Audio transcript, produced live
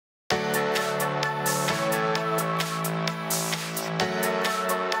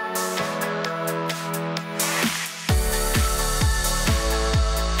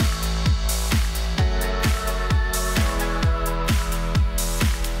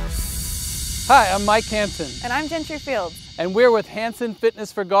Hi, I'm Mike Hansen. And I'm Gentry Fields. And we're with Hansen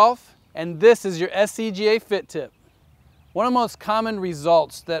Fitness For Golf, and this is your SCGA Fit Tip. One of the most common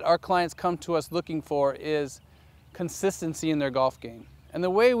results that our clients come to us looking for is consistency in their golf game. And the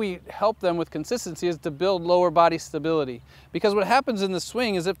way we help them with consistency is to build lower body stability. Because what happens in the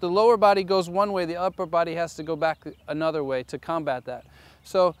swing is if the lower body goes one way, the upper body has to go back another way to combat that.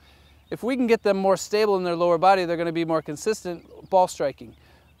 So if we can get them more stable in their lower body, they're going to be more consistent ball striking.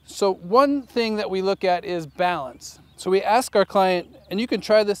 So one thing that we look at is balance. So we ask our client, and you can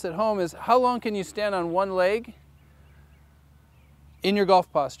try this at home, is how long can you stand on one leg in your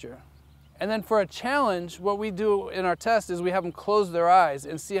golf posture? And then for a challenge, what we do in our test is we have them close their eyes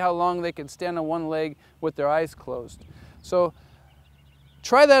and see how long they can stand on one leg with their eyes closed. So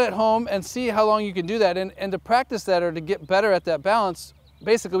try that at home and see how long you can do that. And to practice that, or to get better at that balance,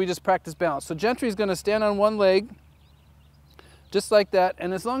 basically we just practice balance. So Gentry's going to stand on one leg, just like that,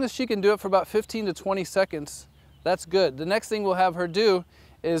 and as long as she can do it for about 15 to 20 seconds, that's good. The next thing we'll have her do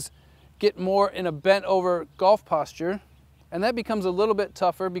is get more in a bent over golf posture, and that becomes a little bit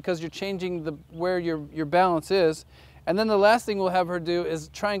tougher because you're changing where your balance is. And then the last thing we'll have her do is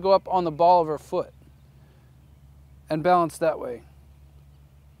try and go up on the ball of her foot and balance that way.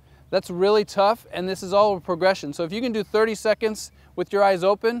 That's really tough, and this is all a progression. So if you can do 30 seconds with your eyes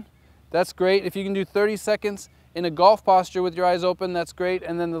open, that's great. If you can do 30 seconds in a golf posture with your eyes open, that's great.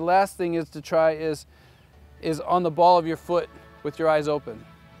 And then the last thing is to try is on the ball of your foot with your eyes open.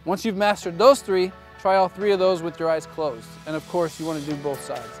 Once you've mastered those three, try all three of those with your eyes closed. And of course, you want to do both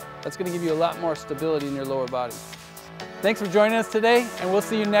sides. That's going to give you a lot more stability in your lower body. Thanks for joining us today, and we'll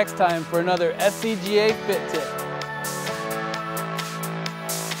see you next time for another SCGA Fit Tip.